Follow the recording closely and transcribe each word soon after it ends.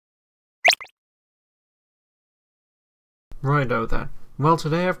Righto then. Well,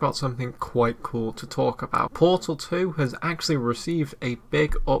 today I've got something quite cool to talk about. Portal 2 has actually received a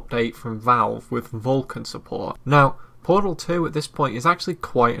big update from Valve with Vulkan support. Now, Portal 2 at this point is actually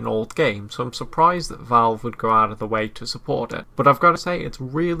quite an old game, so I'm surprised that Valve would go out of the way to support it. But I've got to say, it's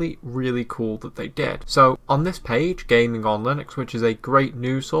really, really cool that they did. So, on this page, Gaming on Linux, which is a great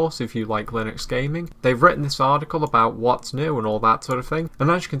news source if you like Linux gaming, they've written this article about what's new and all that sort of thing.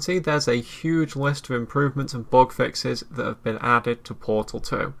 And as you can see, there's a huge list of improvements and bug fixes that have been added to Portal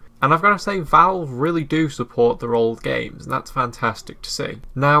 2. And I've got to say, Valve really do support their old games, and that's fantastic to see.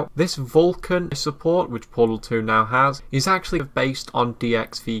 Now, this Vulkan support, which Portal 2 now has, is actually based on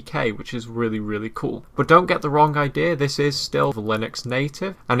DXVK, which is really, really cool. But don't get the wrong idea, this is still Linux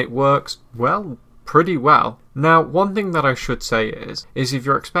native, and it works, well, pretty well. Now, one thing that I should say is if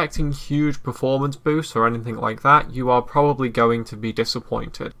you're expecting huge performance boosts or anything like that, you are probably going to be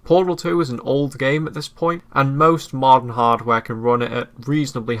disappointed. Portal 2 is an old game at this point, and most modern hardware can run it at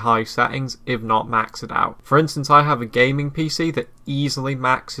reasonably high settings, if not max it out. For instance, I have a gaming PC that easily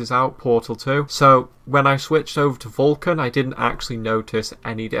maxes out Portal 2, so when I switched over to Vulkan, I didn't actually notice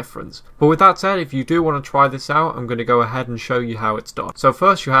any difference. But with that said, if you do want to try this out, I'm going to go ahead and show you how it's done. So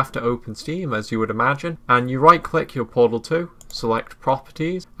first you have to open Steam, as you would imagine, and you right click your Portal 2, select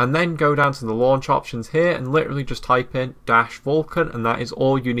properties, and then go down to the launch options here and literally just type in -Vulkan, and that is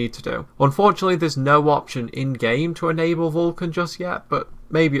all you need to do. Unfortunately, there's no option in game to enable Vulkan just yet, but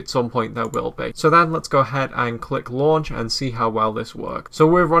maybe at some point there will be. So then let's go ahead and click launch and see how well this works. So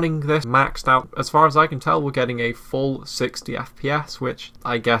we're running this maxed out. As far as I can tell, we're getting a full 60 FPS, which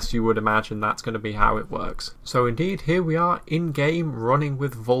I guess you would imagine that's going to be how it works. So indeed, here we are in game running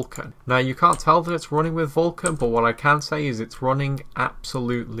with Vulkan. Now you can't tell that it's running with Vulkan, but what I can say is it's running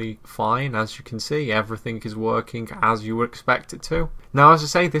absolutely fine. As you can see, everything is working as you would expect it to. Now, as I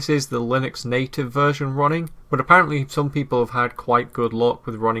say, this is the Linux native version running, but apparently some people have had quite good luck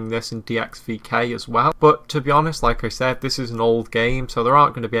with running this in DXVK as well. But to be honest, like I said, this is an old game, so there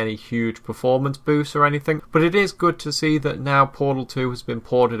aren't going to be any huge performance boosts or anything, but it is good to see that now Portal 2 has been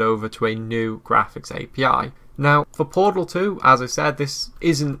ported over to a new graphics API. Now, for Portal 2, as I said, this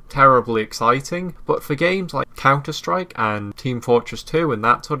isn't terribly exciting, but for games like Counter-Strike and Team Fortress 2 and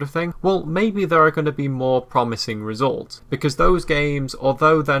that sort of thing, well, maybe there are going to be more promising results. Because those games,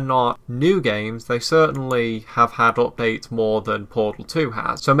 although they're not new games, they certainly have had updates more than Portal 2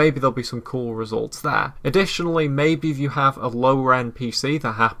 has, so maybe there'll be some cool results there. Additionally, maybe if you have a lower-end PC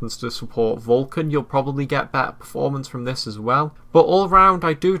that happens to support Vulkan, you'll probably get better performance from this as well. But all around,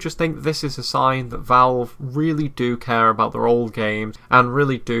 I do just think this is a sign that Valve really do care about their old games and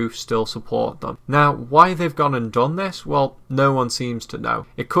really do still support them. Now, why they've gone and done this? Well, no one seems to know.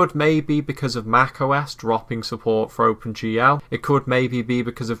 It could maybe because of macOS dropping support for OpenGL. It could maybe be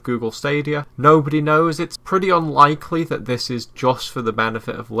because of Google Stadia. Nobody knows. It's pretty unlikely that this is just for the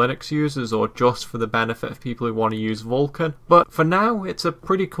benefit of Linux users or just for the benefit of people who want to use Vulkan. But for now, it's a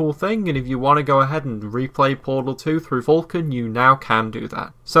pretty cool thing, and if you want to go ahead and replay Portal 2 through Vulkan, you now can do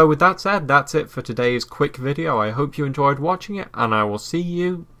that. So with that said, that's it for today's quick video. I hope you enjoyed watching it, and I will see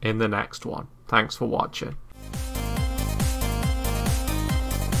you in the next one. Thanks for watching.